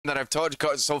that I've taught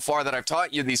so far that I've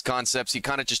taught you these concepts, you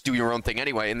kind of just do your own thing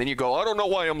anyway, and then you go, I don't know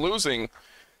why I'm losing,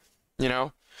 you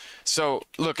know. So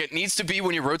look, it needs to be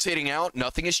when you're rotating out,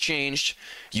 nothing has changed.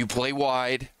 You play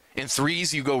wide. In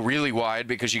threes, you go really wide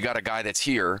because you got a guy that's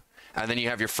here, and then you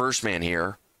have your first man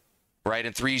here, right?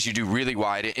 In threes, you do really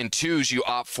wide. In twos, you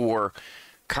opt for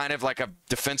kind of like a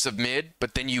defensive mid,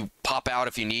 but then you pop out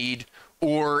if you need,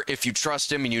 or if you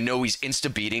trust him and you know he's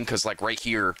insta-beating, because like right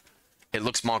here, it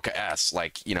looks Monka-esque,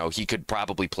 like, you know, he could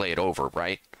probably play it over,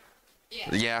 right?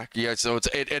 Yeah. So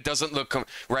it doesn't look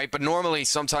right, but normally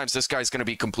sometimes this guy's going to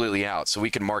be completely out, so we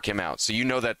can mark him out. So you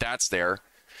know that that's there.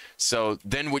 So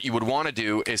then what you would want to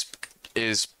do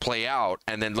is play out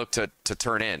and then look to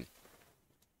turn in.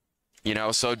 You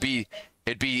know, so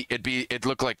it'd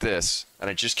look like this, and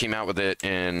I just came out with it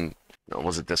in. No,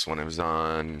 was it this one? It was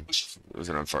on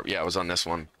far? Yeah, it was on this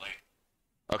one.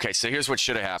 Okay, so here's what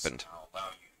should have happened.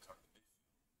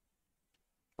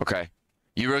 Okay,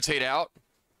 you rotate out.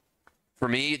 For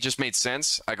me, it just made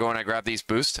sense. I go and I grab these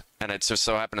boosts, and it just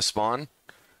so happened to spawn,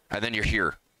 and then you're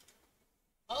here.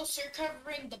 Oh, so you're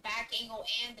covering the back angle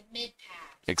and the mid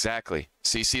pass. Exactly.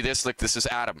 So you see this? Look, this is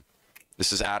Adam.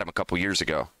 This is Adam a couple years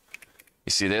ago.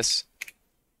 You see this?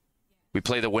 We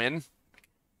play the win.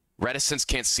 Reticence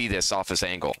can't see this off his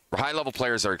angle. High-level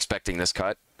players are expecting this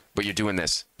cut, but you're doing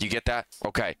this. Do you get that?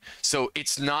 Okay. So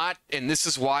it's not, and this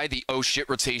is why the oh shit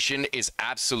rotation is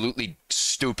absolutely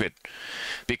stupid.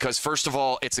 Because first of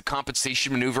all, it's a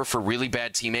compensation maneuver for really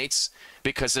bad teammates,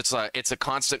 because it's a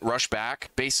constant rush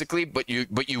back basically, but you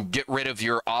get rid of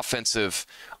your offensive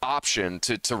option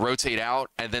to rotate out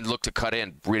and then look to cut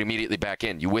in immediately back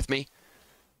in. You with me?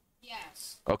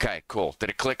 Yes. Okay, cool. Did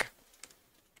it click?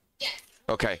 Yes.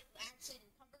 Okay.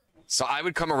 So I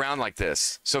would come around like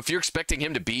this. So if you're expecting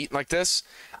him to beat like this,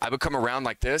 I would come around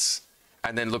like this,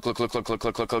 and then look,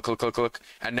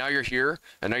 and now you're here,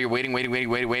 and now you're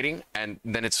waiting, and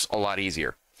then it's a lot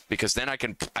easier, because then I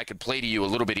can play to you a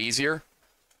little bit easier.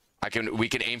 We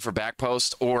can aim for back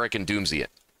post, or I can doomsy it.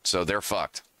 So they're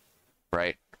fucked,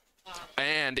 right?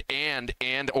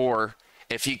 Or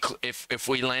if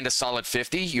we land a solid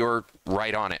 50, you're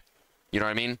right on it. You know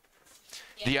what I mean?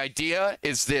 Yeah. The idea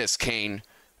is this, Kane.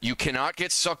 You cannot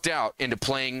get sucked out into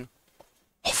playing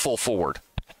full forward.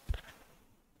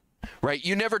 Right?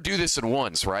 You never do this in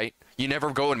ones, right? You never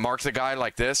go and mark the guy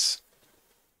like this.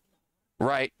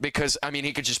 Right? Because, I mean,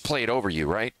 he could just play it over you,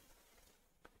 right?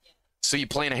 So you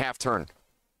play in a half turn.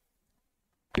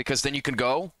 Because then you can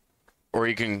go, or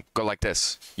you can go like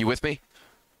this. You with me?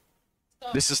 So,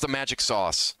 this is the magic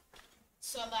sauce.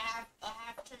 So a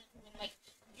half turn, like,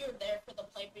 you're there for the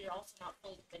play, but you're also not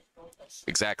fully focused.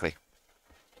 Exactly.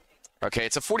 Okay,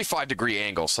 it's a 45-degree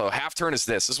angle, so half turn is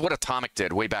this. This is what Atomic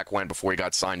did way back when, before he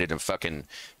got signed into fucking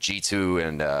G2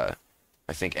 and,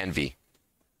 I think, Envy.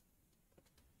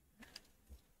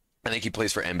 I think he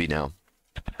plays for Envy now.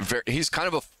 He's kind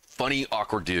of a funny,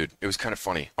 awkward dude. It was kind of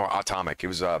funny. Or Atomic. It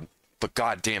was, but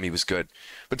goddamn, he was good.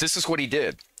 But this is what he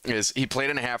did, is he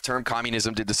played in a half turn.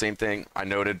 Communism did the same thing. I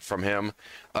noted from him.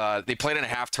 They played in a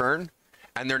half turn,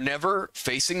 and they're never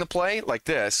facing the play like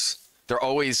this. They're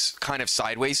always kind of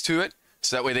sideways to it,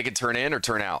 so that way they can turn in or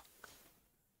turn out.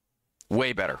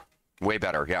 Way better,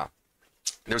 yeah.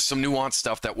 There's some nuanced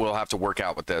stuff that we'll have to work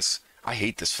out with this. I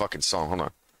hate this fucking song. Hold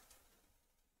on.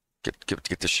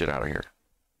 Get this shit out of here.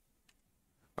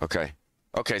 Okay.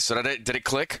 Okay, so did it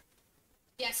click?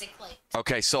 Yes, it clicked.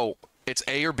 Okay, so it's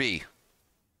A or B.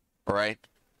 All right?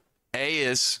 A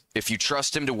is, if you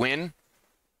trust him to win,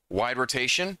 wide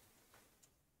rotation,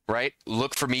 right?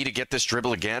 Look for me to get this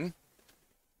dribble again.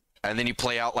 And then you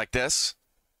play out like this,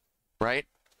 right?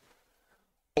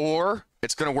 Or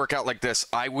it's going to work out like this.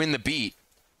 I win the beat,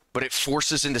 but it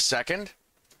forces into second,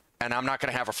 and I'm not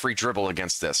going to have a free dribble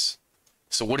against this.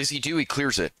 So what does he do? He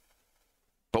clears it.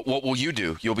 But what will you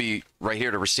do? You'll be right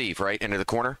here to receive, right? Into the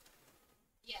corner?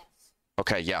 Yes.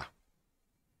 Okay, yeah.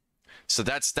 So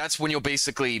that's when you'll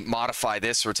basically modify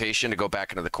this rotation to go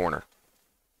back into the corner.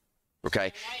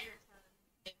 Okay?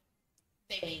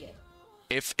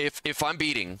 If I'm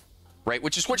beating, right,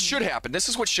 which is what should happen. This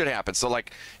is what should happen. So,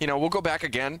 like, you know, we'll go back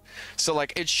again. So,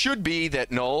 like, it should be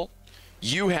that, Null,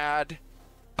 you had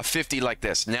a 50 like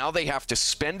this. Now they have to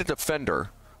spend a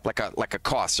defender like a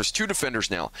cost. There's two defenders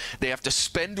now. They have to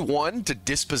spend one to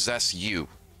dispossess you,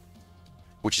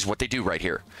 which is what they do right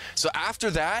here. So after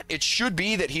that, it should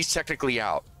be that he's technically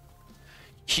out.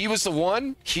 He was the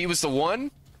one. He was the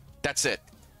one. That's it.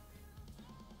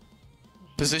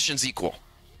 Positions equal.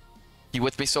 You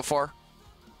with me so far?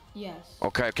 Yes.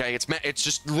 Okay. It's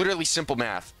just literally simple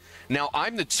math. Now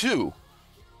I'm the 2,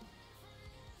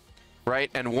 right,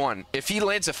 and 1. If he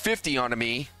lands a 50 onto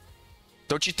me,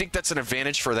 Don't you think that's an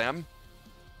advantage for them?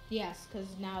 Yes, because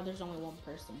now there's only one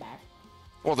person back.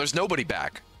 Well, there's nobody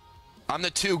back. I'm the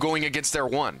 2 going against their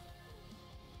 1.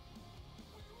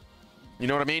 You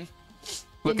know what I mean?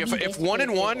 Look, if 1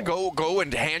 and 1 go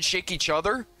and handshake each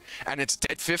other, and it's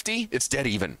dead 50, it's dead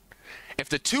even. If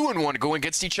the 2 and 1 go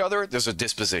against each other, there's a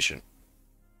disposition.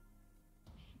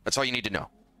 That's all you need to know.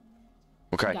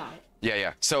 Okay. Got it.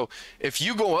 Yeah. So if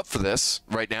you go up for this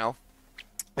right now,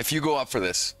 if you go up for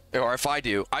this, or if I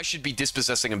do, I should be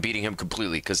dispossessing and beating him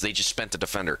completely because they just spent the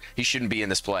defender. He shouldn't be in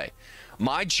this play.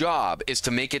 My job is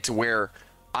to make it to where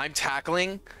I'm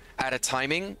tackling at a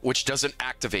timing which doesn't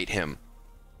activate him.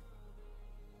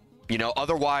 You know,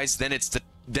 otherwise then it's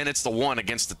the 1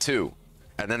 against the 2.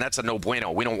 And then that's a no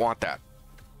bueno. We don't want that.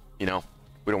 You know,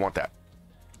 we don't want that.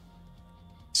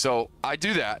 So I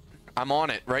do that. I'm on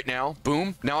it right now.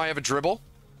 Boom. Now I have a dribble.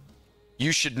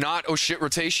 You should not, oh shit,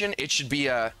 rotation. It should be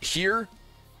here,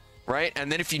 right?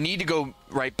 And then if you need to go,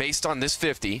 right, based on this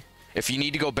 50, if you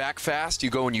need to go back fast, you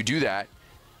go and you do that,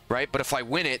 right? But if I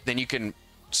win it, then you can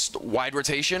wide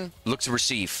rotation, look to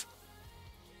receive.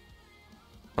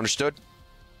 Understood?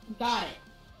 Got it.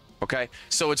 Okay,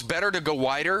 so it's better to go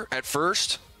wider at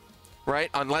first,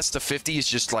 right? Unless the 50 is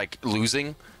just like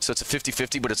losing. So it's a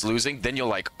 50-50, but it's losing. Then you'll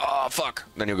like, oh, fuck.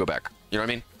 Then you'll go back. You know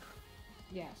what I mean?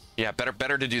 Yes. Yeah,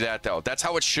 better to do that, though. That's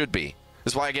how it should be.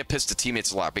 That's why I get pissed at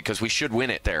teammates a lot, because we should win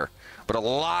it there. But a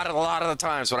lot of the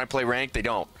times when I play ranked, they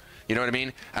don't. You know what I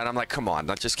mean? And I'm like, come on,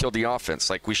 let's just kill the offense.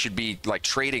 Like, we should be, like,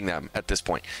 trading them at this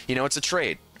point. You know, it's a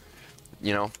trade.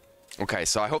 You know? Okay,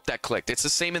 so I hope that clicked. It's the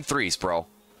same in 3s, bro.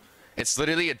 It's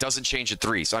literally, it doesn't change in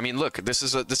 3s. I mean, look, this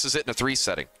is it in a 3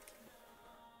 setting.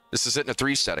 This is it in a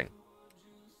 3 setting.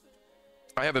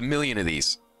 I have a million of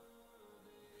these.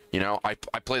 You know, I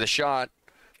play the shot,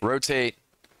 rotate,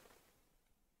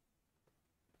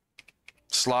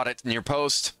 slot it in your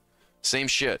post, same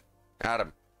shit.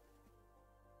 Adam.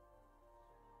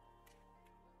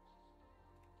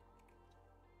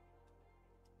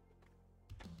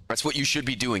 That's what you should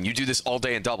be doing. You do this all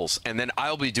day in doubles, and then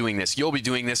I'll be doing this. You'll be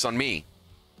doing this on me.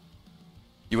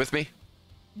 You with me?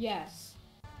 Yes.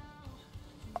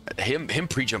 Him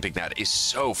pre-jumping that is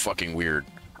so fucking weird.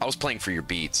 I was playing for your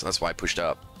beats. That's why I pushed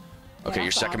up. Okay, Yeah,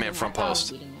 your second man front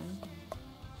post. beating him.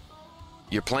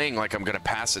 You're playing like I'm gonna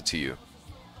pass it to you.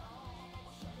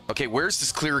 Okay, where's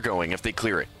this clear going if they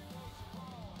clear it?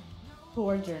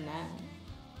 Towards your net.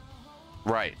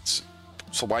 Right.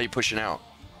 So why are you pushing out?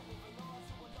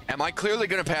 Am I clearly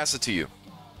gonna pass it to you?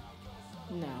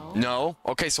 No. No?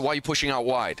 Okay, so why are you pushing out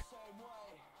wide?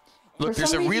 Look,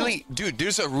 there's a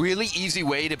really easy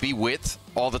way to be width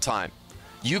all the time.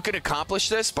 You can accomplish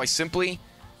this by simply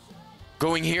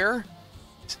going here,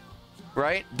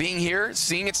 right? Being here,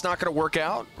 seeing it's not going to work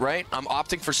out, right? I'm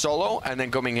opting for solo and then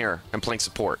going here and playing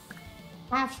support.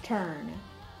 Half turn.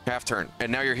 Half turn.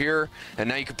 And now you're here, and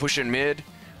now you can push in mid,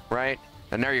 right?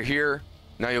 And now you're here,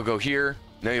 now you'll go here,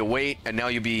 now you'll wait, and now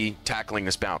you'll be tackling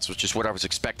this bounce, which is what I was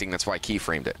expecting. That's why I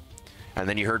keyframed it. And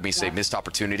then you heard me say missed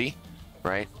opportunity,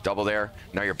 right? Double there.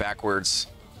 Now you're backwards,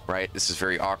 right? This is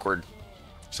very awkward.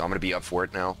 So I'm going to be up for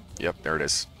it now. Yep, there it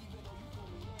is.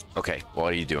 Okay, well,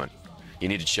 what are you doing? You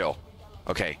need to chill.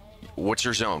 Okay, what's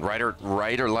your zone? Right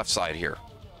or left side here?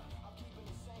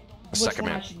 Which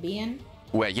one I should be in?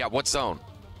 Wait, yeah, what zone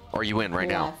are you in right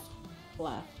now?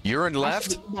 Left. You're in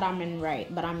left? But I'm in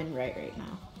right. But I'm in right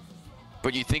now.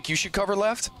 But you think you should cover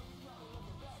left?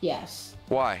 Yes.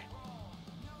 Why?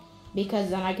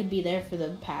 Because then I could be there for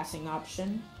the passing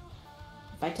option.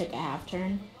 If I took a half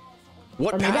turn.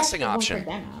 What passing option?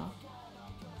 Demo.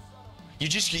 You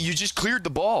just cleared the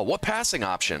ball. What passing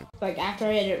option? Like after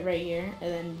I hit it right here,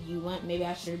 and then you went. Maybe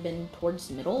I should have been towards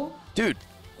middle. Dude.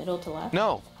 Middle to left.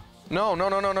 No.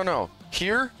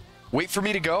 Here. Wait for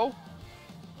me to go.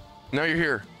 Now you're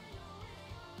here.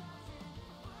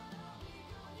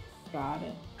 Got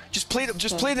it. Just play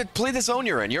the zone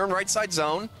you're in. You're in right side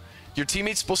zone. Your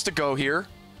teammate's supposed to go here,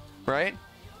 right?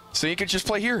 So you could just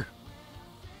play here.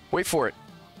 Wait for it.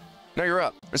 Now you're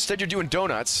up. Instead, you're doing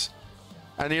donuts,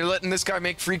 and you're letting this guy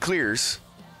make free clears.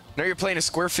 Now you're playing a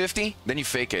square 50, then you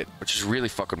fake it, which is really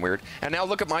fucking weird. And now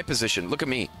look at my position. Look at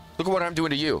me. Look at what I'm doing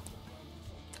to you.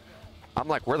 I'm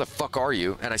like, where the fuck are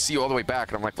you? And I see you all the way back,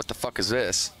 and I'm like, what the fuck is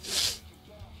this?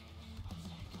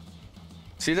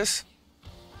 See this?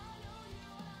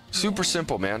 Super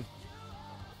simple, man.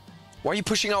 Why are you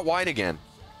pushing out wide again?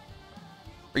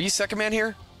 Are you second man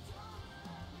here?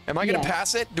 Am I gonna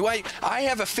pass it? I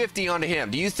have a 50 onto him.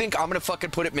 Do you think I'm gonna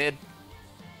fucking put it mid?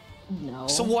 No.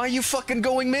 So why are you fucking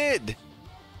going mid?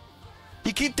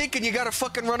 You keep thinking you gotta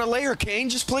fucking run a layer, Kane.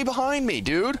 Just play behind me,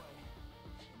 dude.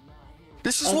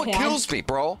 This is what kills me,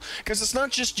 bro. Because it's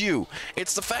not just you.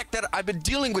 It's the fact that I've been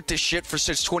dealing with this shit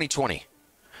since 2020.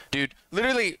 Dude,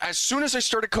 literally, as soon as I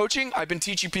started coaching, I've been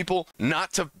teaching people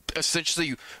not to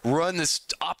essentially run this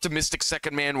optimistic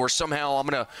second man where somehow I'm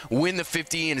going to win the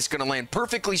 50 and it's going to land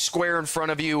perfectly square in front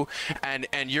of you and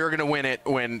you're going to win it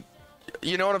when,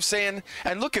 you know what I'm saying?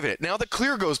 And look at it. Now the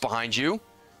clear goes behind you.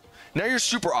 Now you're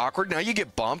super awkward. Now you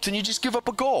get bumped and you just give up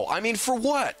a goal. I mean, for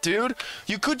what, dude?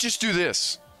 You could just do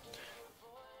this.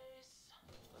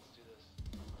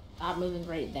 Stop moving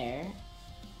right there.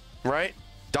 Right?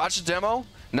 Dodge the demo.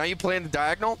 Now you play in the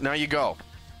diagonal. Now you go.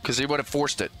 Because he would have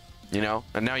forced it, you know?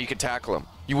 And now you can tackle him.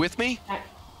 You with me?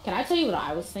 Can I tell you what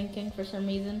I was thinking for some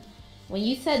reason? When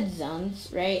you said zones,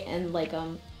 right? And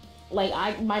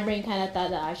my brain kind of thought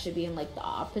that I should be in like the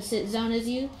opposite zone as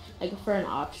you, like for an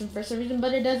option for some reason,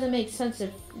 but it doesn't make sense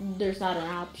if there's not an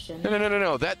option.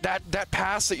 No. That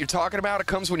pass that you're talking about, it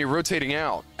comes when you're rotating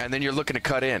out and then you're looking to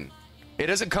cut in. It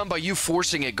doesn't come by you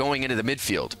forcing it going into the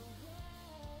midfield.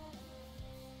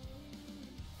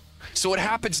 So it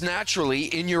happens naturally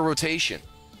in your rotation.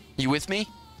 You with me?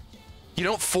 You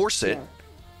don't force it.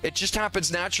 Yeah. It just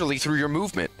happens naturally through your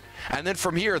movement. And then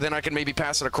from here, then I can maybe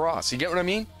pass it across. You get what I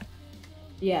mean?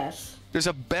 Yes. There's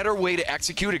a better way to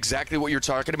execute exactly what you're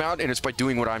talking about, and it's by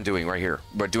doing what I'm doing right here.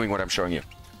 By doing what I'm showing you.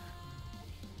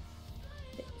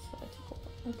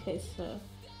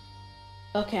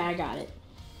 Okay, I got it.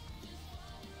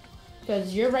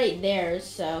 Because you're right there,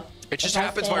 so... It just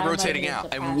happens by rotating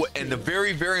out. And the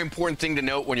very, very important thing to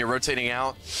note when you're rotating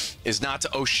out is not to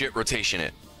oh shit rotation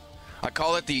it. I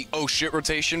call it the oh shit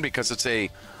rotation because it's a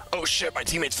oh shit, my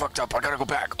teammate's fucked up, I gotta go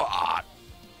back. Ah.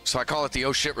 So I call it the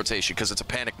oh shit rotation because it's a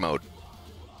panic mode.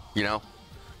 You know?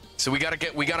 So we gotta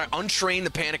untrain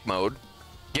the panic mode,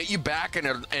 get you back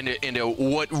into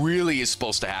what really is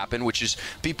supposed to happen, which is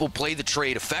people play the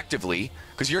trade effectively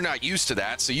because you're not used to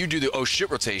that. So you do the oh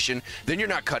shit rotation, then you're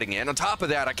not cutting in. On top of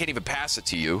that, I can't even pass it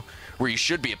to you where you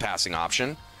should be a passing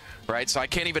option, right? So I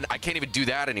can't even do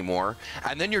that anymore.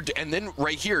 And then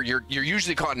right here, you're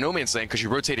usually caught in no man's land because you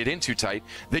rotated in too tight.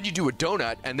 Then you do a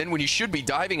donut, and then when you should be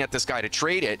diving at this guy to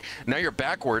trade it, now you're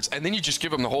backwards, and then you just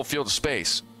give him the whole field of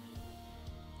space.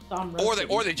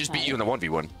 Or they just beat you in the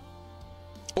 1v1.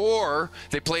 Or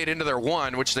they play it into their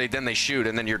one, which they shoot,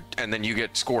 and then you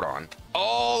get scored on.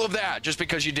 All of that just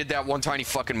because you did that one tiny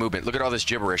fucking movement. Look at all this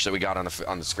gibberish that we got on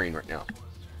the screen right now.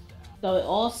 So it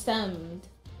all stemmed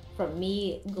from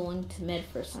me going to mid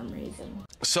for some reason.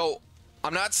 So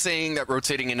I'm not saying that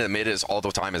rotating into the mid is all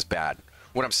the time is bad.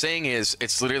 What I'm saying is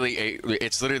it's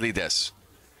literally this,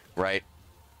 right?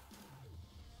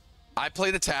 I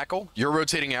play the tackle. You're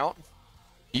rotating out.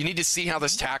 You need to see how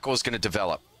this tackle is going to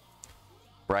develop.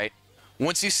 Right?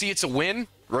 Once you see it's a win,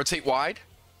 rotate wide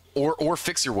or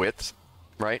fix your width,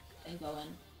 right? And go in.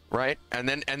 Right? And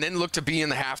then look to be in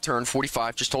the half turn,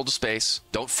 45, just hold the space.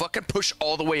 Don't fucking push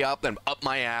all the way up and up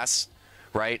my ass,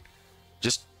 right?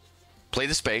 Just play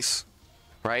the space,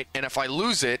 right? And if I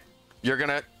lose it, you're going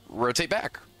to rotate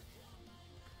back.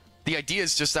 The idea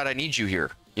is just that I need you here.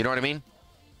 You know what I mean?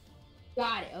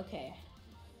 Got it. Okay.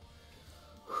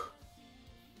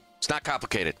 It's not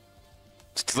complicated.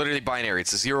 It's literally binary.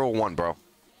 It's a 0 or 1, bro.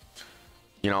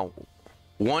 You know,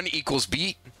 1 equals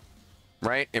beat,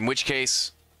 right? In which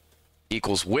case,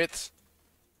 equals width,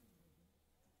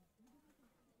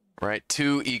 right?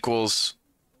 2 equals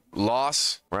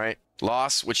loss, right?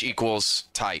 Loss, which equals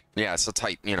tight. Yeah, it's a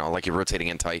tight, you know, like you're rotating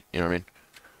in tight. You know what I mean?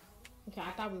 Okay,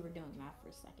 I thought we were doing that for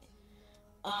a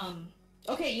second.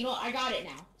 Okay, you know what? I got it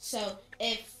now. So,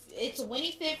 if it's a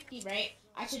winning 50, right?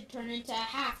 I should turn into a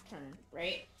half turn,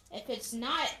 right? If it's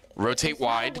not rotate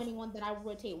wide. Not a winning one, then I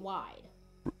rotate wide.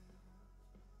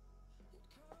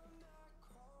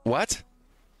 What?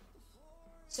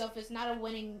 So if it's not a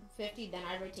winning 50, then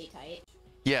I rotate tight.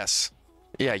 Yes.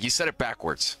 Yeah, you said it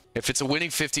backwards. If it's a winning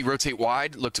 50, rotate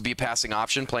wide, look to be a passing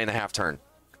option, play in the half turn.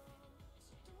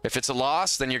 If it's a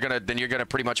loss, then you're gonna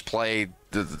pretty much play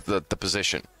the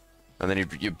position, and then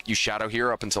you shadow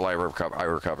here up until I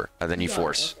recover, and then you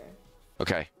force.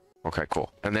 Okay. Okay,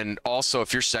 cool. And then also,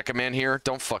 if you're second man here,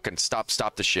 don't fucking stop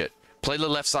the shit. Play the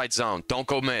left side zone. Don't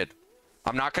go mid.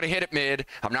 I'm not going to hit it mid.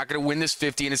 I'm not going to win this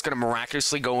 50 and it's going to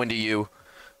miraculously go into you,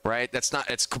 right?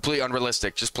 It's completely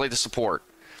unrealistic. Just play the support,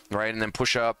 right? And then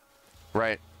push up,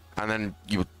 right? And then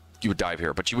you would dive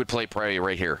here, but you would play prey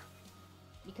right here.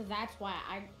 Because that's why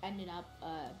I ended up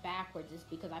backwards, is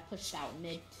because I pushed out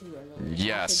mid too early.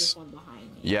 Yes. This one behind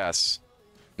me. Yes.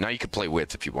 Now you can play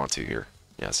width if you want to here.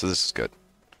 Yeah, so this is good.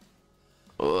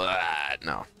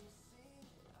 No.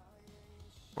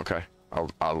 Okay,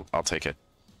 I'll take it.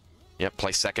 Yep,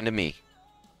 play second to me.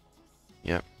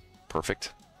 Yep,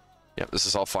 perfect. Yep, this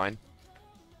is all fine.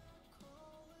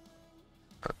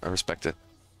 I respect it.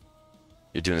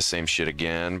 You're doing the same shit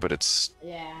again, but it's...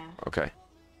 Yeah. Okay.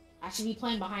 I should be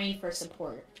playing behind for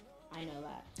support. I know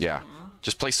that. Yeah. Now.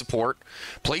 Just play support.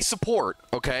 Play support,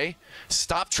 okay?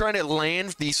 Stop trying to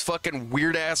land these fucking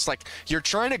weird ass, like, you're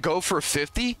trying to go for a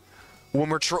 50 when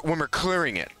we're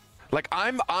clearing it. Like,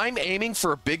 I'm aiming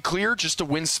for a big clear just to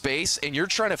win space, and you're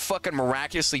trying to fucking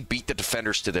miraculously beat the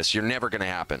defenders to this. You're never gonna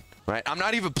happen, right? I'm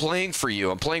not even playing for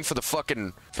you. I'm playing for the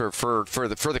fucking for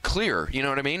the clear. You know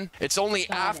what I mean? It's only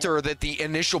after that the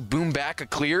initial boom back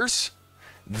clears,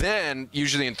 then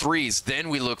usually in threes, then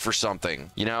we look for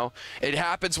something. You know, it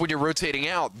happens when you're rotating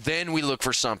out. Then we look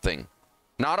for something,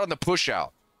 not on the push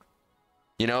out.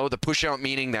 You know, the push out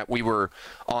meaning that we were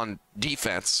on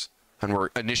defense and we're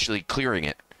initially clearing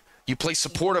it. You play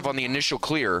supportive on the initial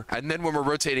clear, and then when we're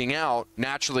rotating out,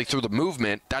 naturally through the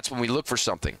movement, that's when we look for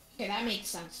something. Okay, that makes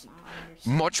sense now. I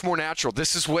understand. Much more natural.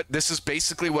 This is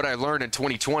basically what I learned in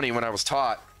 2020 when I was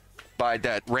taught by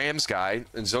that Rams guy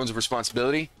in Zones of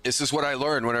Responsibility. This is what I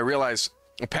learned when I realized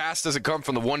a pass doesn't come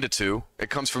from the 1 to 2, it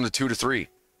comes from the 2 to 3.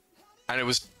 And it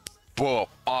was, whoa,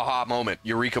 aha moment,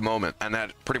 eureka moment. And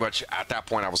that pretty much at that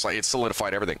point I was like, it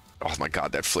solidified everything. Oh my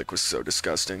God, that flick was so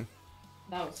disgusting.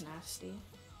 That was nasty.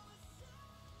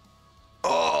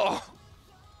 Oh!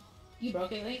 You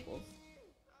broke your ankles.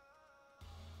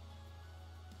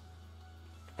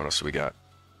 What else do we got?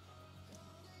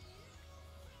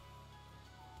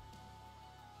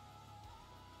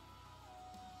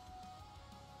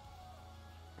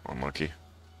 Oh, monkey.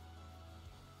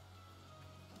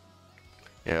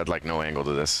 Yeah, I'd like no angle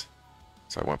to this,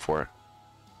 so I went for it.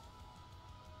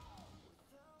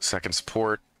 Second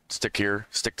support. Stick here.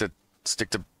 Stick to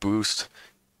boost.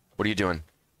 What are you doing?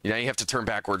 Now you have to turn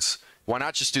backwards. Why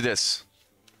not just do this?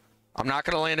 I'm not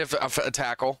going to land a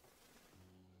tackle.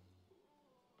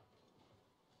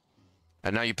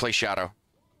 And now you play shadow.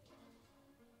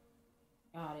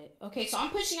 Got it. Okay, so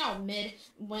I'm pushing out mid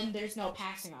when there's no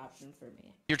passing option for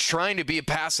me. You're trying to be a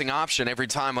passing option every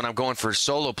time when I'm going for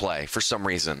solo play for some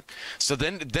reason. So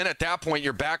then at that point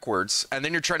you're backwards, and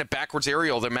then you're trying to backwards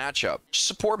aerial the matchup. Just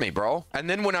support me, bro. And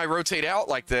then when I rotate out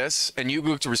like this and you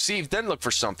look to receive, then look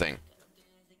for something.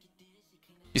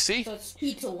 You see? So it's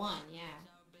 2 to 1, yeah.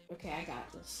 Okay, I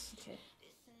got this. Okay.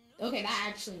 Okay, that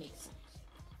actually makes sense.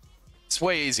 It's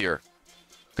way easier.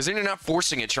 Because then you're not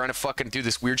forcing it, trying to fucking do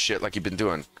this weird shit like you've been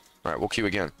doing. Alright, we'll queue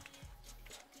again.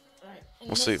 Alright,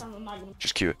 We'll see.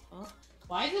 Just queue it. Huh?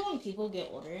 Why is it when people get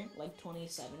older, like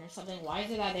 27 or something, why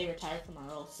is it that they retire from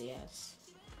RL CS?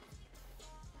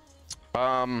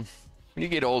 When you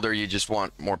get older, you just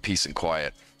want more peace and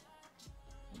quiet.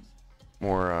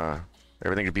 More,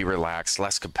 everything to be relaxed,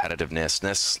 less competitiveness,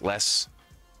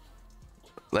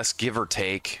 less give or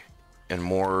take, and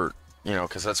more, you know,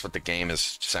 because that's what the game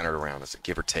is centered around, is a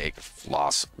give or take,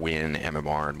 loss, win,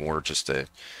 MMR, and more just a,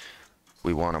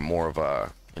 we want a more of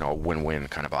a, you know, a win-win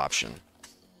kind of option.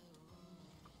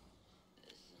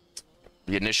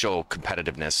 The initial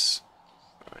competitiveness,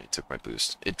 he took my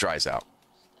boost, it dries out.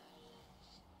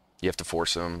 You have to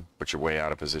force him, but you're way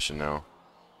out of position now.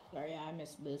 Sorry, I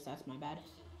missed boost, that's my bad.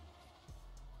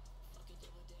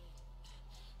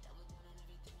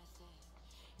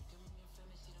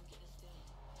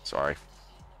 Sorry.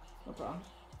 No problem.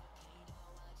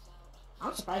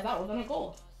 I'm surprised that wasn't a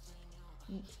goal.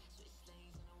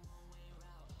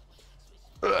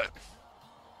 Ugh.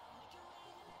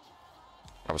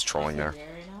 I was trolling there.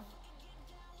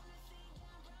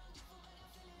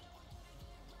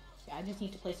 Yeah, I just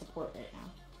need to play support right now.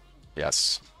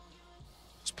 Yes.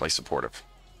 Just play supportive.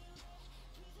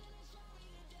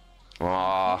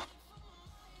 Aw. You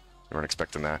weren't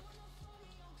expecting that.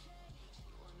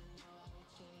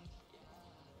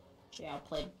 Yeah, I'll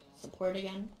play support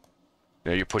again.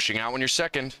 Yeah, you're pushing out when you're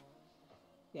second.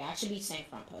 Yeah, I should be saying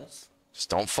front post. Just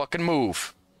don't fucking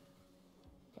move.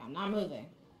 Yeah, I'm not moving.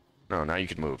 No, now you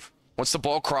can move. Once the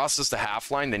ball crosses the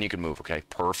half line, then you can move. Okay,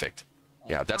 perfect.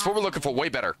 Yeah, that's what we're looking for. Way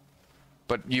better.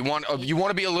 But you want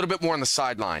to be a little bit more on the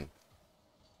sideline.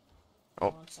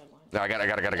 Oh, no, I got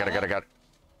it.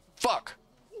 Fuck.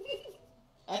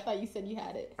 I thought you said you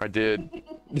had it. I did.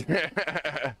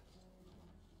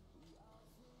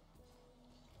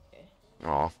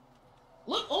 Oh.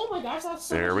 Look! Oh my gosh, that's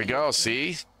so. There we go.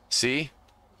 See?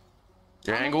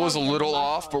 Your angle is a little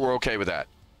off, but we're okay with that.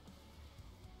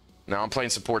 Now I'm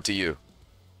playing support to you.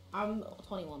 I'm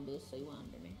 21 boost, so you went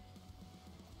under me.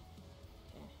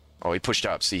 Okay. Oh, he pushed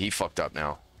up. See, he fucked up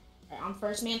now. Alright, I'm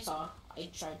first man saw. I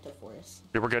tried to force.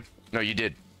 Yeah, we're good. No, you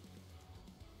did.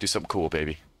 Do something cool,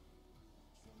 baby.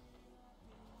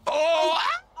 Oh!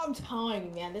 I'm telling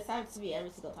you, man. This has to be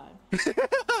every single time.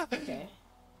 Okay.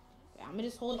 I'm gonna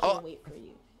just hold it and wait for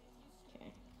you. Okay.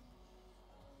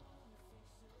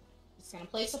 Just gonna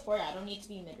play support. I don't need to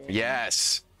be mid-range.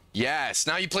 Yes. Yes.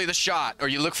 Now you play the shot, or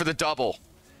you look for the double.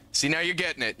 See, now you're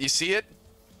getting it. You see it?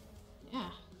 Yeah.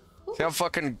 See how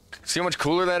fucking... See how much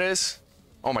cooler that is?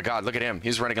 Oh my god, look at him.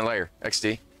 He's running a layer.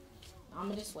 XD. I'm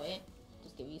gonna just wait.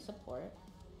 Just give you support.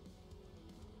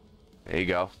 There you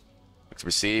go. Let's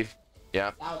receive.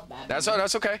 Yeah. That was bad.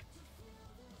 That's okay.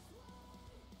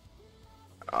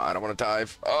 Oh, I don't want to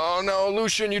dive. Oh no,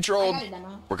 Lucian, you trolled.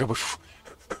 We're good.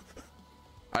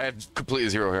 I have completely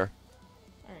zero here.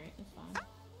 Alright, it's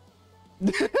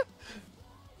fine.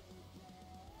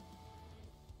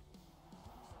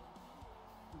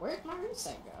 Where'd my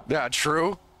reset go? Yeah,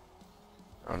 true.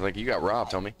 I was like, you got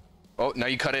robbed, homie. Oh, now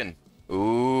you cut in.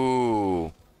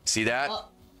 Ooh. See that? Oh.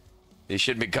 You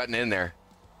shouldn't be cutting in there.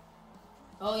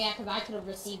 Oh yeah, because I could have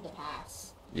received the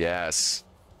pass. Yes.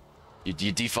 You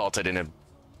defaulted in him.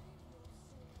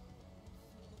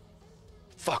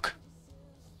 Fuck.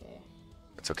 Okay.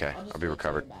 It's okay. I'll be wait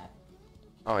recovered. till you're back.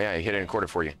 Oh yeah, he hit it in quarter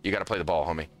for you. You gotta play the ball,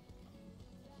 homie.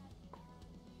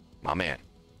 My man.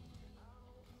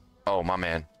 Oh, my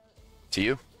man. To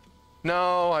you?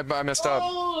 No, I messed up.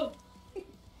 Oh!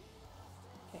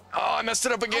 Oh, I messed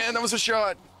it up again. That was a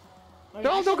shot. Or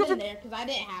No, I don't go should've for... there because I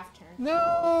didn't have turn.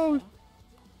 No.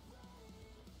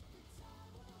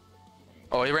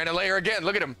 Oh, he ran a layer again.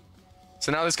 Look at him.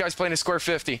 So now this guy's playing a square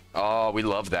 50. Oh, we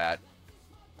love that.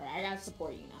 Alright, I gotta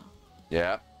support you now.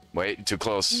 Yeah. Wait, too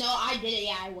close. No, I did it.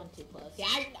 Yeah, I went too close. Yeah,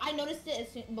 I noticed it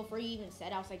as soon, before you even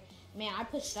said. I was like, man, I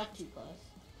pushed up too close.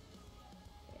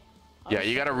 Okay. Yeah,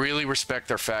 you gotta really respect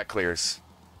their fat clears.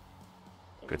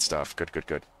 Good stuff. Good, good,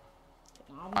 good.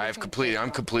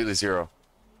 I'm completely zero.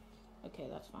 Okay,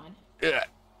 that's fine. Yeah.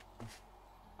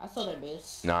 I saw their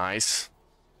boost. Nice.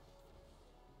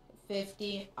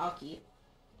 50. I'll keep.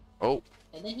 Oh,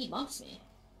 And then he bumps me.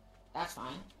 That's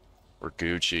fine. we're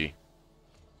Gucci.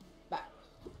 But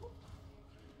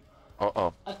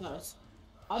Uh-oh. I thought it was,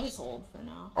 I'll just hold for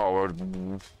now. Oh,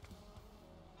 oh,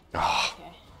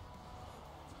 Okay.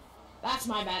 That's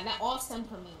my bad. That all stemmed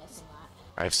from me missing that.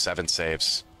 I have 7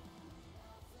 saves.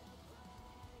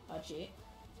 Oh, cheat.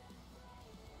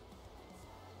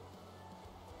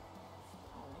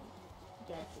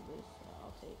 Drag your boost.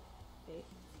 I'll take.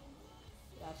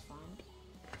 That's fine.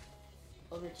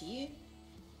 Over to you.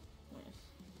 Nice.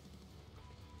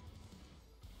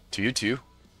 To you, too.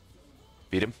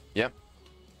 Beat him. Yep.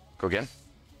 Go again.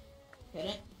 Hit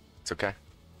it. It's okay.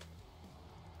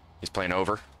 He's playing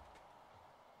over.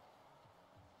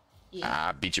 Yeah.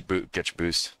 Ah, beat your boot. Get your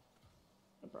boost.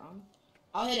 No problem.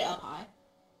 I'll hit it up high.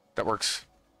 That works.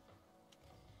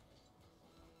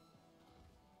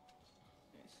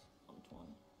 Nice.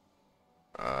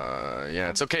 120. Yeah,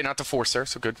 it's okay not to force there,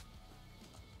 so good.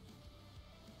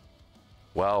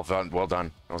 Well done. Well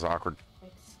done. That was awkward.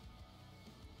 Thanks.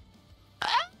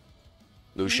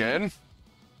 Lucian.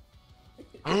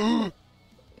 I'm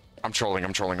trolling.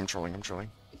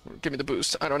 Give me the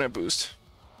boost. I don't have boost.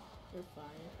 You're fine.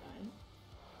 You're fine.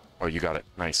 Oh, you got it.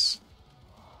 Nice.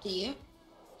 Do you?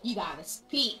 You got this.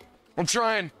 Peak. I'm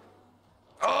trying.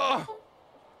 Oh!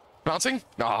 Bouncing?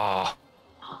 Ah.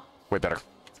 Way better.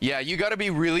 Yeah, you got to be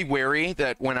really wary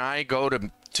that when I go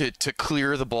to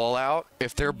clear the ball out,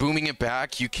 if they're booming it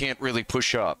back, you can't really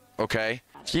push up, okay?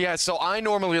 Yeah, so I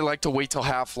normally like to wait till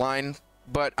half line,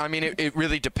 but I mean, it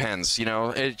really depends, you know?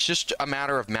 It's just a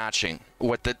matter of matching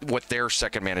what their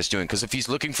second man is doing, because if he's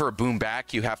looking for a boom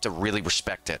back, you have to really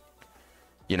respect it.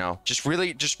 You know, just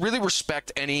really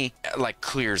respect any like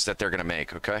clears that they're gonna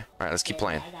make. Okay, all right, let's keep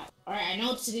playing. All right, I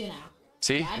know what to do now.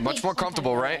 See, Yeah, much more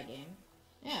comfortable, right?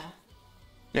 Yeah.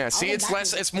 Yeah. See, it's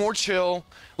less, it's more chill,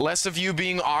 less of you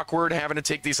being awkward, having to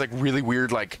take these like really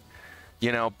weird like,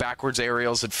 you know, backwards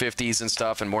aerials at 50s and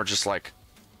stuff, and more just like,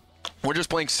 we're just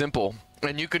playing simple,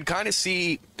 and you can kind of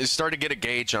start to get a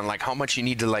gauge on like how much you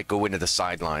need to like go into the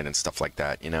sideline and stuff like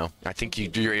that. You know, I think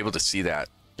you're able to see that.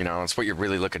 You know, that's what you're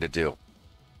really looking to do.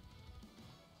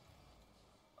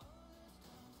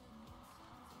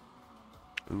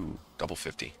 Ooh, double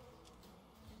 50.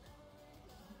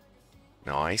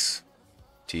 Nice.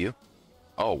 To you.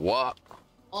 Oh, what?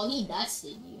 Oh, he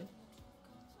dusted you.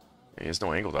 He has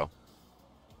no angle, though.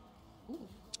 Ooh,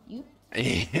 you?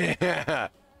 Yeah.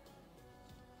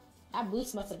 That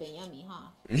boost must have been yummy, huh?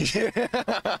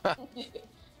 Yeah.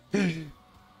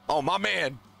 Oh, my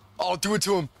man. Oh, do it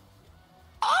to him.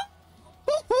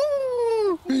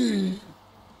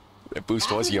 That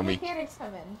boost was yummy. Mechanics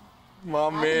come in. My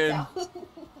man.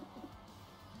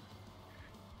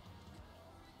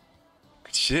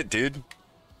 Shit, dude.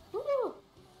 Woo.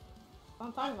 what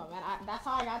I'm talking about, man. That's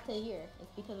how I got to here.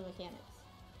 It's because of mechanics.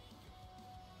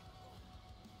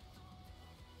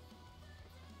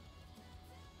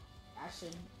 I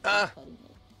should be cutting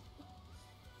it.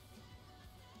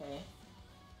 Okay.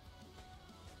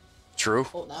 True.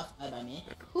 Oh, that's bad by me.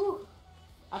 Whew.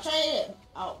 I'll try it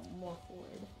out more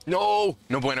forward. No,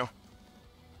 no bueno.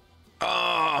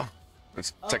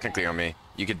 It's technically on me.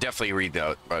 You could definitely read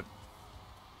that, but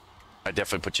I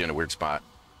definitely put you in a weird spot.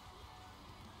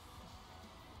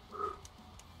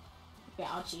 Okay,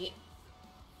 I'll cheat.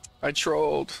 I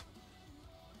trolled.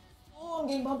 Oh, I'm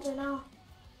getting bumped right now.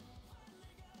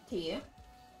 To you.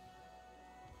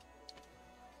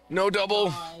 No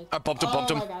double. I bumped him,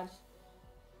 bumped him. Oh my gosh.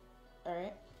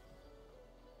 Alright.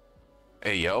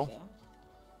 Hey, yo. Okay.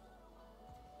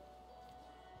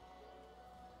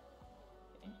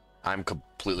 I'm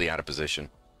completely out of position.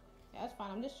 Yeah, that's fine.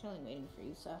 I'm just chilling waiting for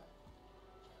you, so.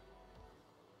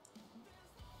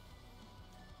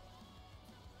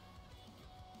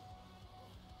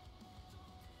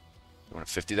 You want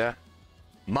to 50 that?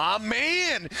 My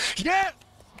man! Yes!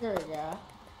 There we go.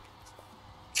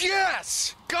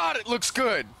 Yes! God, it looks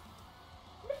good.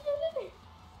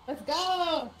 Let's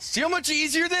go! See how much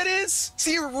easier that is?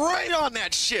 See, you're right on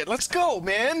that shit. Let's go,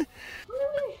 man.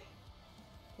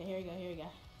 Okay, here we go, here we go.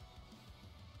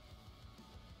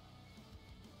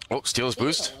 Oh, steal his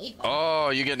boost. Oh,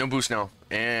 you get no boost now.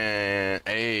 And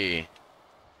hey,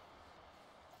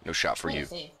 no shot for you.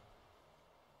 Safe.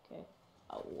 Okay.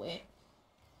 Oh wait.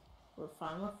 We're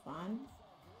fine. We're fine.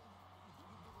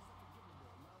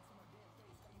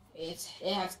 It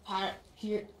has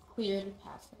cleared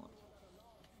past one.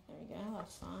 There we go.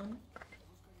 That's fine.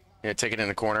 Yeah, take it in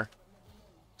the corner.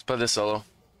 Let's play this solo.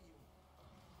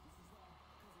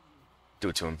 Do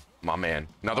it to him, my man.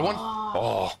 Another one.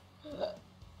 Oh.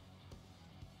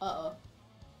 Uh-oh.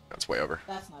 That's way over.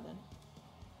 That's not done.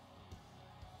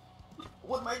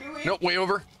 What am I doing? Nope, way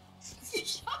over.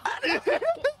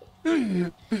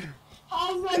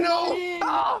 How's that No. doing?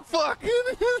 Oh, fuck.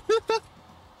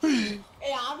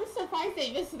 Yeah, I'm just surprised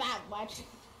they missed that much.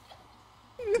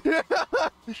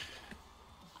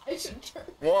 I should turn.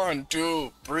 1,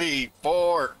 2, 3,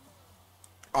 4.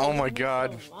 Oh my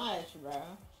God. So much, bro.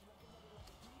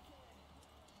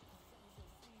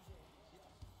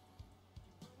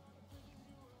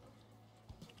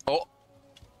 Oh.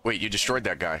 Wait, you destroyed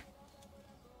that guy.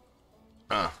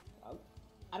 I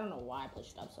don't know why I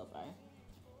pushed up so far.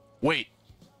 Wait.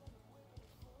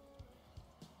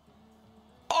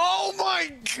 Oh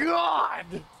my God!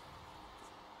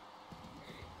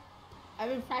 I've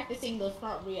been practicing those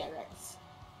front reacts.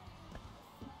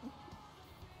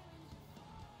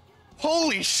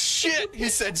 Holy shit! He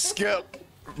said skip.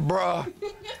 Bruh.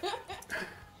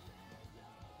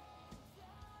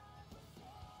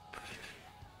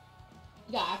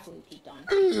 You got absolutely peeked on.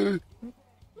 You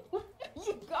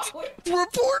going?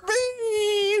 Report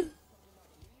me!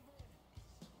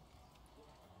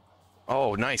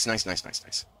 Oh, nice, nice, nice, nice,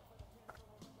 nice.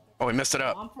 Oh, he messed it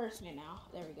up. I'm first man now.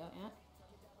 There we go, yeah.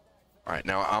 Alright,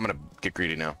 now I'm gonna get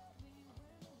greedy now.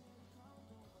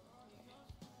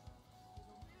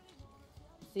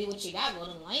 See what you got,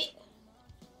 Golden Light.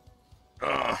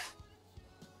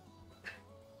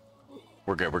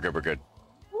 We're good, we're good, we're good.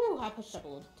 Ooh, I pushed up a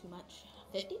little too much.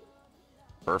 50?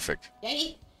 Perfect.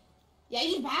 Yeah,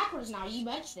 he's backwards now. You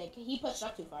mentioned it. He pushed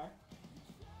up too far.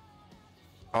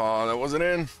 Oh, that wasn't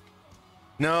in.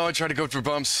 No, I tried to go through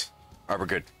bumps. Alright, we're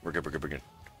good. We're good, we're good, we're good.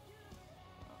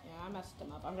 Yeah, I messed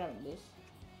him up. I'm driving boost.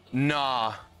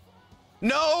 Nah.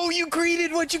 No, you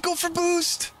greeted. Why'd you go for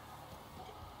boost?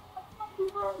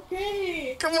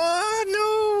 Okay. Come on,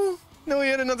 no. No, he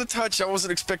had another touch. I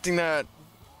wasn't expecting that.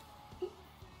 There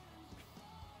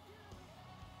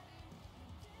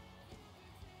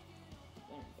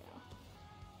we go.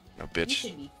 No, You bitch.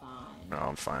 should be fine. No,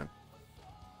 I'm fine.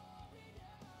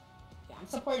 Yeah, I'm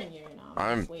supporting you right now.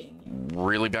 I'm just waiting.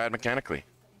 really bad mechanically.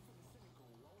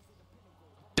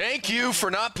 Thank you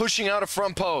for not pushing out a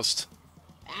front post.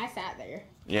 I sat there.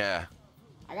 Yeah.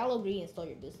 I got a little greedy and stole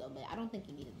your boost though, but I don't think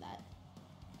you needed that.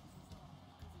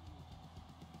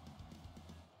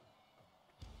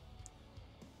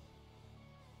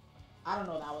 I don't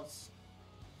know, that was...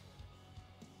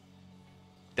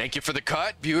 Thank you for the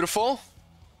cut. Beautiful.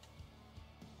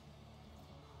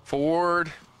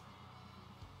 Forward.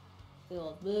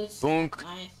 Little boost. Boonk.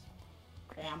 Nice.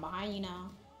 Okay, I'm behind you now.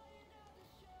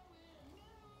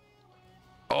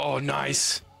 Oh,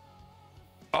 nice.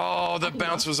 Oh, the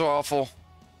bounce was awful.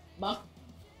 Buck.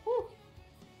 Whew.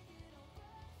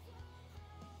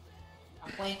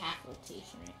 I'm playing half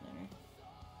rotation right there.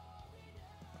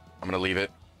 I'm gonna leave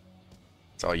it.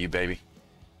 It's all you, baby.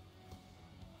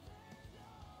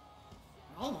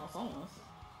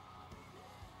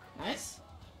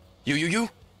 You.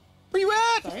 Where you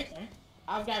at? Sorry.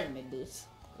 I was grabbing mid boost.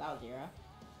 That was 0.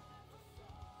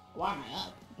 Why am I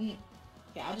up?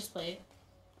 Okay, I'll just play.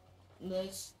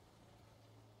 Looks.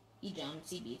 He jumps,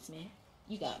 he beats me.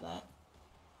 You got that.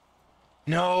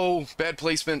 No, bad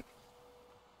placement.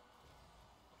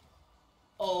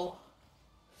 Oh.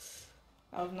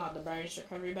 That was not the brightest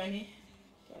recovery by me.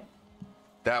 Okay.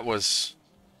 That was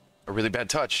a really bad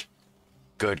touch.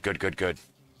 Good.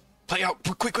 Play out,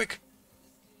 quick.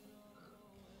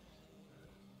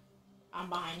 I'm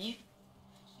behind you.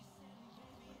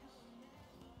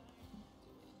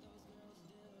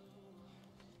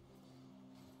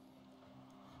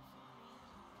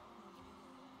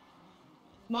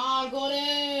 Come on,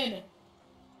 Golden!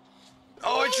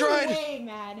 Oh, I tried. No way,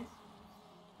 man.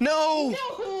 No.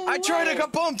 No I tried. way. I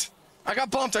got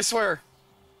bumped. I swear.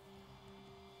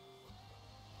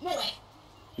 No way.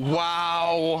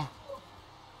 Wow.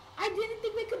 I didn't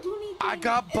think we could do anything. I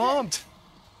got bumped.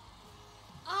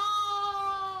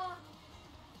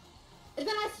 And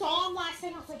then I saw him last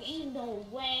time. I was like, ain't no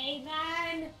way,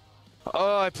 man.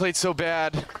 Oh, I played so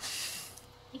bad.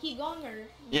 You keep going, or?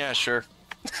 Yeah, sure.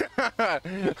 I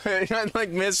like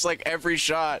missed like every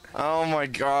shot. Oh my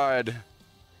god.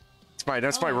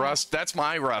 That's my rust. That's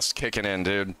my rust kicking in,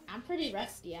 dude. I'm pretty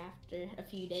rusty after a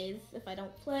few days if I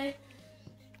don't play.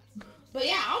 But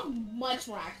yeah, I'm much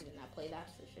more active in that play,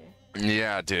 that's for sure.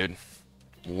 Yeah, dude.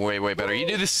 Way better. You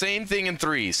do the same thing in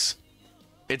threes.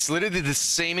 It's literally the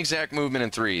same exact movement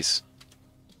in threes.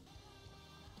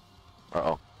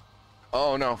 Uh-oh.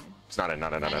 Oh, no. It's not it. No.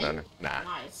 Nah.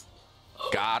 Nice.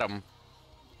 Got him.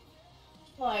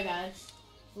 Oh my gosh.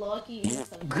 Lucky.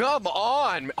 Come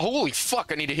on. Holy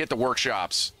fuck, I need to hit the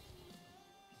workshops.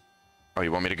 Oh,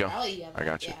 you want me to go? I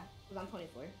got you. Yeah, because I'm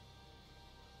 24.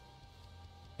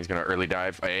 He's gonna early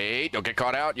dive. Hey, don't get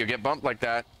caught out. You'll get bumped like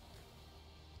that.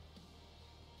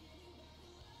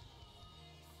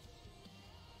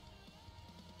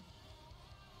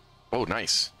 Oh,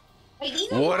 nice. Like,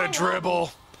 What a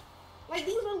dribble. Like,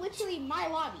 these are literally my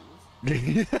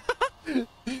lobbies.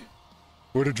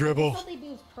 What a dribble. What they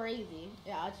do is crazy.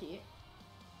 Yeah, I'll cheat.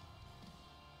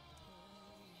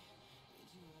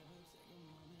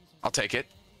 I'll take it.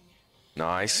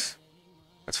 Nice.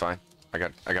 That's fine. I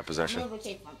got possession. I'm gonna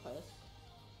rotate front post.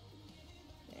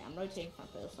 Yeah, I'm rotating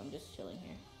front post. I'm just chilling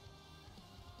here.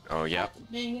 Oh, yeah.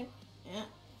 Yeah.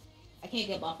 I can't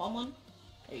get buff on one.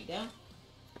 There you go.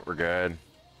 We're good.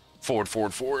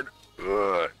 Forward.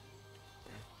 Ugh.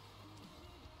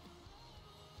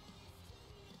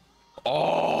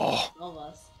 Oh!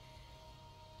 Almost.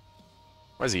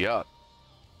 Why is he up?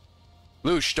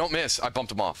 Loosh, don't miss. I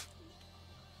bumped him off.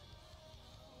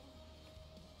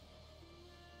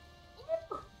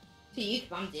 Peak,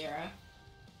 I'm 0.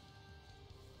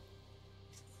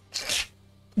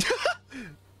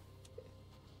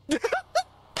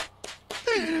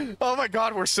 Oh my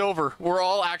god, we're silver. We're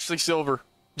all actually silver.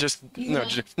 Just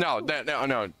no,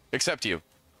 except you.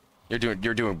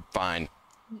 You're doing fine.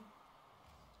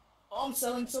 Oh, I'm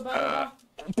selling so bad.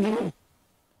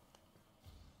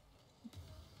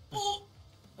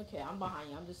 Okay, I'm behind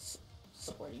you. I'm just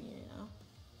supporting you, you know.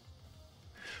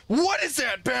 What is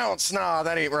that bounce? Nah,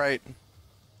 that ain't right.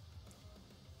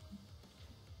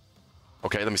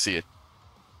 Okay, let me see it.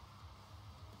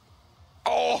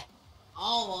 Oh!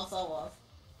 Almost.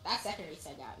 That second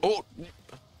reset got me. Oh!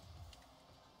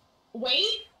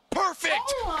 Wait! Perfect!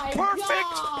 Oh my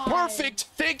God. Perfect!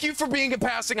 Thank you for being a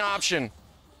passing option.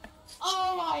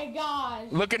 Oh my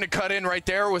god! Looking to cut in right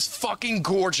there was fucking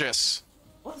gorgeous.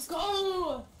 Let's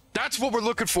go! That's what we're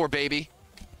looking for, baby.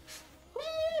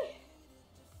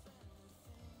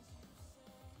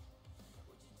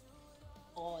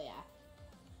 Oh yeah.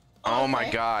 Oh my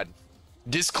Okay. god.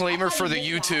 Disclaimer for the did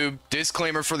that. YouTube.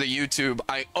 Disclaimer for the YouTube.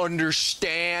 I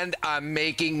understand I'm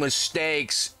making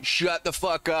mistakes. Shut the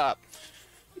fuck up.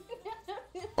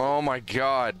 Oh my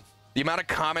god. The amount of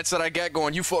comments that I get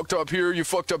going, you fucked up here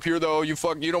though, you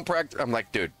don't practice. I'm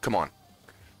like, dude, come on.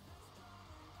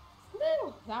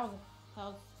 Woo! That was.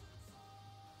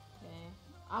 Okay.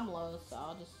 I'm low, so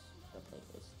I'll just go play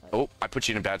this. Oh, I put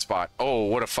you in a bad spot. Oh,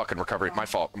 what a fucking recovery. My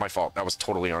fault. That was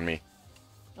totally on me.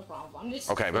 No problem. I'm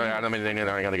just. Okay, but let me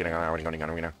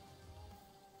know.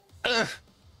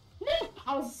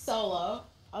 I was so low.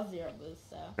 I was 0 boost,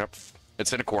 so. Yep.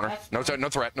 It's in a corner. No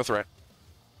threat.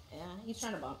 Yeah, he's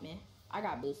trying to bump me. I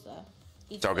got boost though.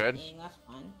 He's all good? threatening, that's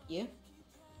fine. You?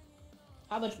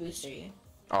 How much boost are you?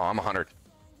 Oh, I'm 100.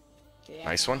 Okay, yeah,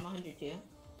 Nice I'm one. 100 too.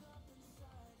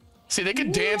 See, they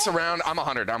can dance around. I'm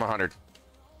 100. Oh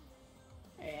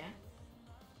yeah.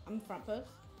 I'm front post.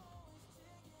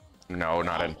 No,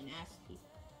 not in. Nasty.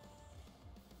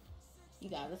 You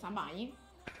got this. I'm behind you.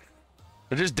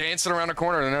 They're just dancing around the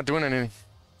corner. They're not doing anything.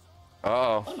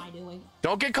 Uh-oh. What am I doing?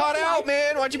 Don't get caught out,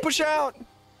 man. Why'd you push out?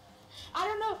 I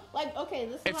don't know. Like, okay,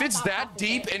 this is If what I it's thought that happened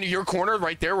deep there. into your corner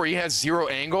right there where he has 0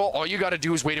 angle, all you got to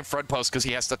do is wait in front post because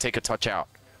he has to take a touch out.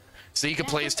 So he can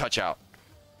play his touch out.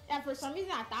 Yeah, for some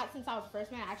reason I thought since I was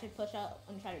first man, I should push up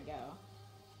and try to go.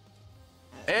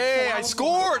 Hey, So I was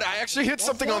scored! like, I actually hit let's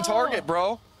something on go. target,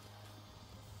 bro.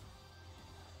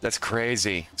 That's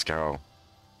crazy. Let's go.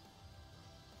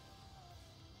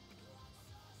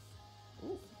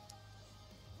 Ooh.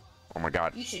 Oh my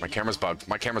god. You should My be camera's fine. bugged.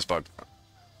 My camera's bugged.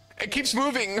 It keeps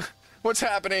moving. What's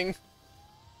happening?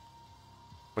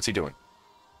 What's he doing?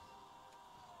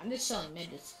 I'm just chilling mid.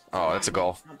 Just Oh, that's a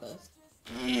goal. front post.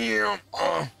 Yeah.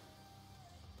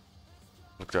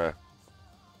 Look at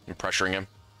you're pressuring him.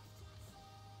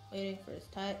 Waiting for his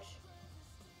touch.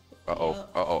 Uh-oh. Yep.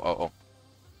 Uh-oh. Uh-oh.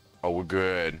 Oh, we're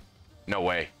good. No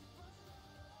way.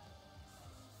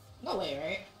 No way,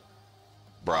 right?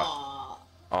 Bruh. Aw,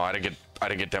 Oh, I didn't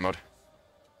get demoed.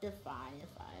 you're fine. You're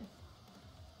fine.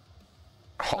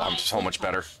 Oh, I'm Nice, so good much touch.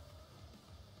 better.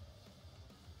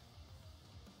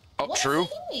 Oh, What true. is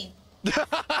he doing?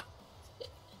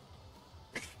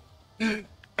 Oh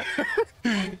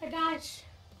my gosh.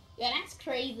 Yeah, that's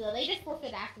crazy. They just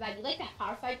forfeit after that. You like that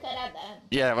power fight cut at the end.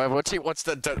 Yeah, but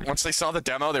once they saw the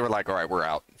demo, they were like, "All right, we're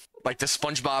out." Like the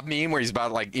SpongeBob meme where he's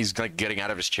getting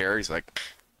out of his chair. He's like,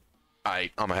 I'm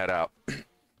gonna head out."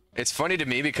 It's funny to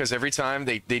me because every time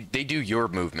they do your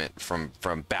movement from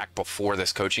back before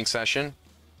this coaching session,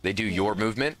 they do your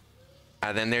movement,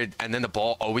 and then the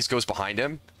ball always goes behind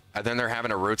him, and then they're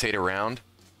having to rotate around.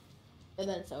 And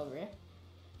then it's over.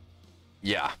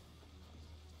 Yeah.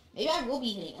 Maybe I will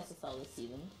be hitting SSL this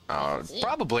season. That's it.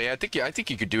 Probably. I think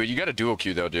you could do it. You got a dual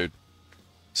queue though, dude.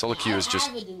 Solo queue is just.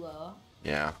 I have a duo.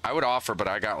 Yeah, I would offer, but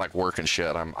I got like work and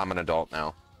shit. I'm an adult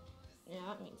now. Yeah,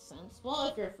 that makes sense. Well,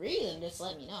 if you're free, then just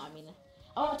let me know. I mean,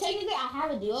 oh, technically I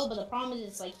have a duo, but the problem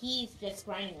is, like, he's just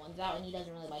grinding ones out, and he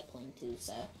doesn't really like playing two,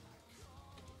 so.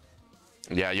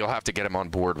 Yeah, you'll have to get him on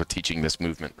board with teaching this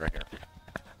movement right here.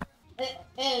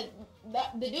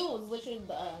 The duo was literally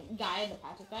the guy, the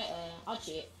Patrick guy. I'll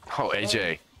cheat. Oh,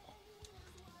 AJ.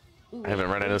 Ooh, I haven't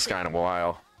run into this guy in a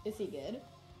while. Is he good?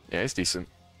 Yeah, he's decent.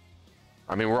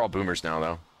 I mean, we're all boomers now,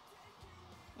 though.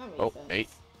 That makes Oh, sense. 8.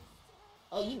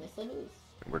 Oh, you missed the boost.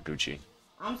 We're Gucci.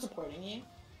 I'm supporting you.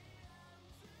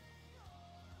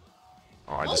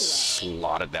 Oh, I just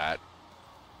slotted that.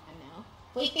 I know.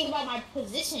 What do you think about my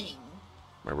positioning?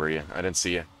 Where were you? I didn't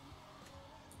see you.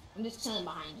 I'm just chilling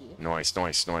behind you. Nice,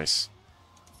 nice, nice.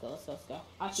 Let's go, let's go, let's go.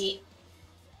 I'll cheat.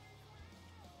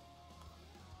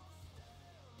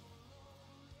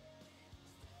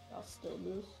 I'll still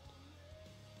boost.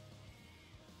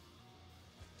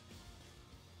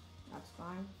 That's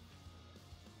fine.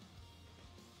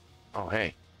 Oh,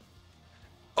 hey.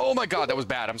 Oh my god, that was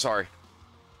bad. I'm sorry.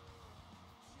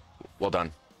 Well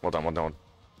done. Well done, well done.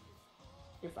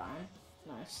 You're fine.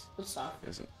 Nice. Good stuff.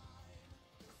 Isn't.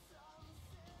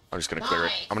 I'm just gonna clear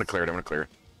it. I'm gonna clear it. I'm gonna clear it.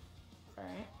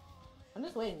 Alright. I'm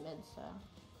just waiting mid, so.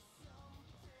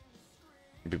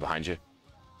 Be behind you.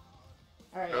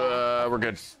 Alright. We're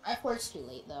good. I forced too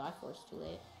late, though. I forced too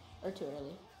late. Or too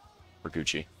early. We're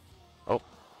Gucci. Oh.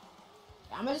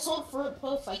 I'm gonna just hold for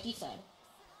post like you said.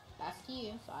 That's to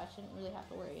you, so I shouldn't really have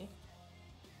to worry.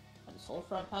 I just hold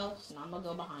front post, and I'm gonna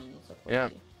go behind you. So Yeah.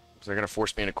 you. So they're gonna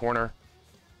force me in a corner.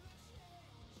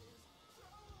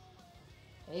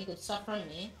 Okay, good stuff from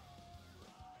me.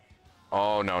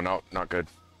 Oh no, no, not good.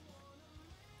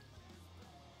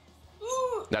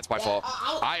 That's my fault.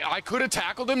 I could have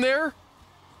tackled him there,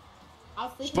 I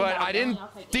was thinking but about I going, didn't I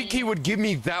was like, think eh. he would give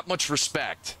me that much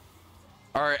respect.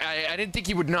 Or I didn't think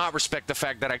he would not respect the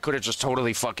fact that I could have just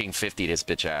totally fucking 50'd his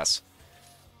bitch ass.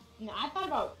 No, I thought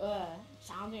about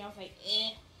challenging. I was like, eh.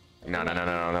 No.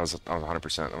 That was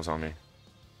 100%. That was on me.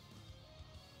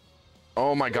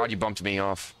 Oh my god, you bumped me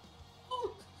off.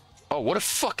 Oh, what a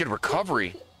fucking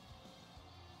recovery.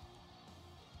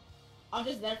 I'm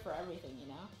just there for everything, you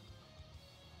know?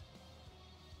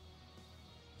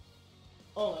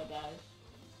 Oh my god.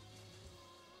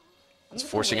 It's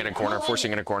forcing it in corner,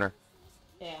 forcing it in corner.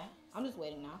 Yeah, I'm just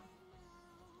waiting now.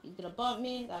 He's gonna bump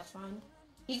me, that's fine.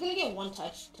 He's gonna get one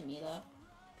touch to me though.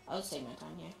 I'll just take my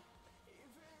time here.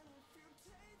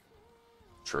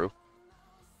 True.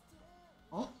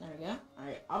 Oh, there we go.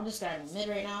 Alright, I'll just grab mid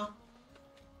right now.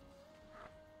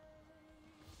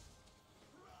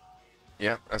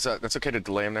 Yeah, that's okay to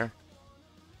delay him there.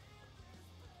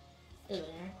 There.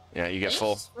 Yeah, you get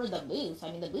full. Thanks for the boost.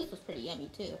 I mean, the boost was pretty yummy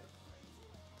too.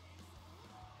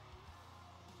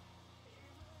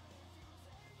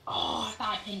 Oh, I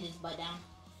thought I pinned his butt down.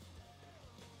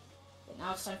 Okay,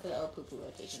 now it's time for the El Poo Poo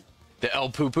rotation. The El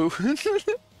Poo Poo.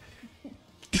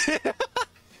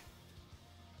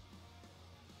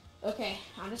 Okay,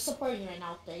 I'm just supporting you right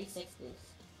now with 36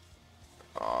 boosts.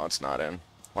 Oh, it's not in.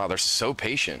 Wow, they're so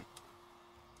patient.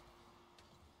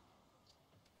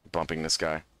 Bumping this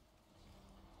guy.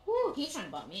 Woo, he's trying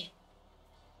to bump me.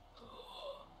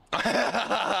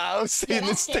 I was saying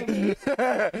this thing.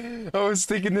 I was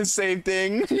thinking the same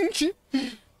thing.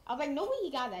 I was like, no way he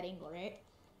got that angle, right?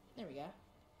 There we go.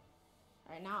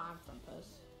 Alright, now I'm front post.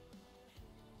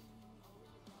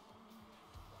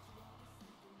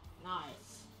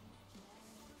 Nice.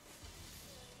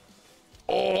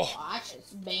 Oh. I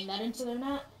just banged that into their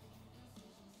net.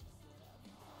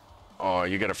 Oh,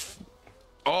 you gotta.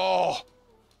 Oh.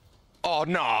 Oh,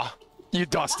 nah. You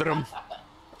dusted him.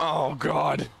 Oh,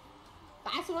 God.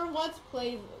 That's where once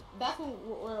plays. That's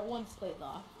where it once plays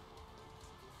off.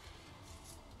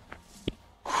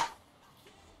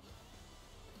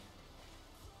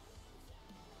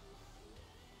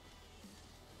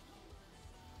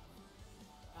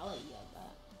 I'll let you have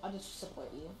that. I'll just support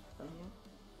you from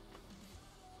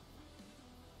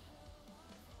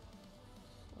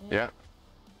here. Yeah.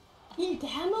 He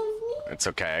demos me? It's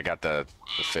okay. I got the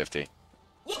 50.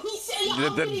 Yeah, he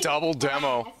said The double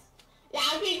demo. harassed. Yeah,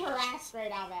 I'm being harassed right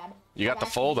now, man. You got the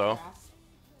full, though.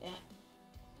 Yeah.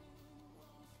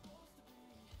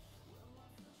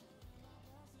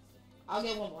 I'll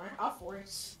get one more. I'll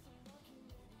force.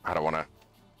 I don't wanna.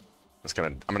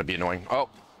 I'm gonna be annoying. Oh.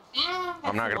 Ah,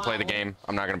 I'm not gonna play the wild. game.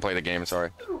 I'm not gonna play the game. Sorry.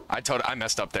 I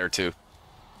messed up there too.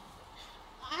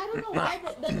 I don't know why,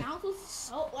 but the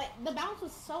bounce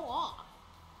was so off.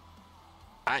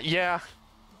 Yeah.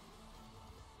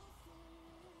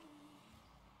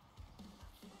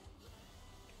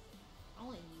 I'll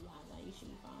let you have that. You should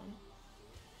be fine.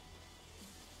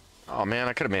 Oh man,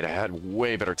 I could have made a head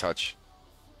way better touch.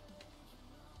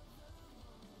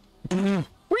 Where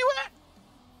you at?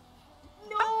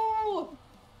 No.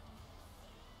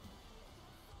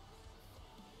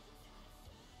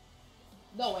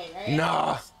 No way, right?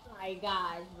 Nah. Oh my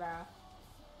gosh, bro.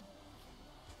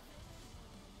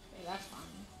 Okay, that's fine.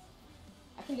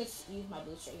 I can just use my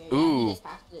boost right here. Yeah, Ooh. he just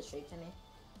passed it straight to me.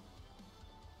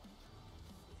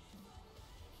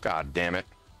 God damn it.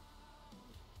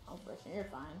 Oh, for sure, you're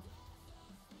fine.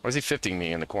 Why is he 50ing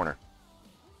me in the corner?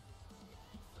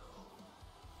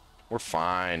 We're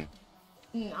fine.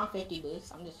 I'm 50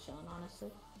 boost. I'm just chilling, honestly.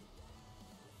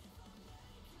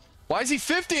 Why is he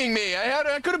 50ing me?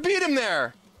 I could have beat him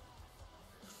there.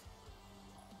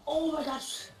 Oh my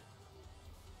gosh.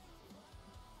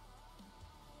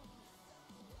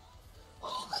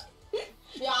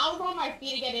 Yeah, I was on my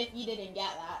feet again if you didn't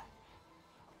get that.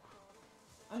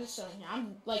 I'm just chilling here.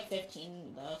 I'm like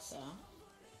 15 though, so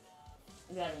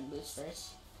I'm grabbing boost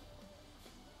first.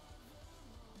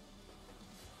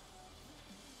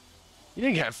 You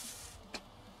didn't have.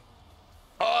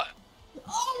 Oh,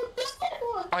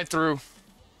 no! I threw.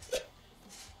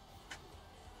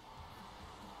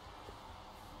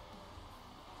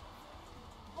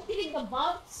 I'm getting the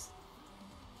bumps.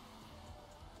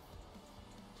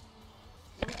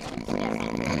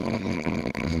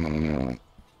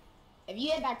 If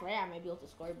you hit back right, I might be able to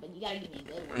score, but you gotta give me a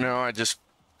good one. No, I just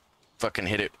fucking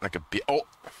hit it like a oh.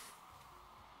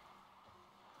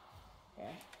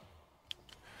 Okay.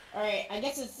 All right, I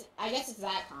guess it's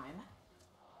that time.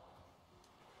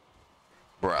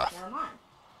 Bruh. Never mind.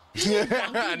 He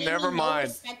didn't Never give me mind.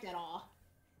 No respect at all.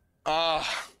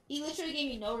 Ah. He literally gave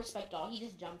me no respect at all. He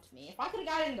just jumped me. If I could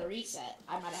have gotten the reset,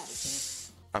 I might have had a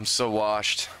chance. I'm so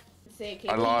washed. Say, okay,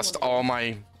 I what do you lost wanna do?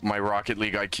 all my Rocket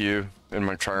League IQ in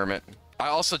my tournament. I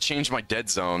also changed my dead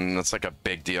zone. That's like a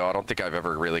big deal. I don't think I've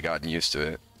ever really gotten used to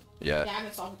it yet. Yeah, I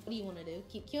haven't solved. What do you want to do?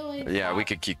 Keep killing? Yeah, we Stop?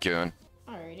 could keep going.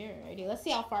 Alrighty, alrighty. Let's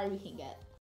see how far we can get.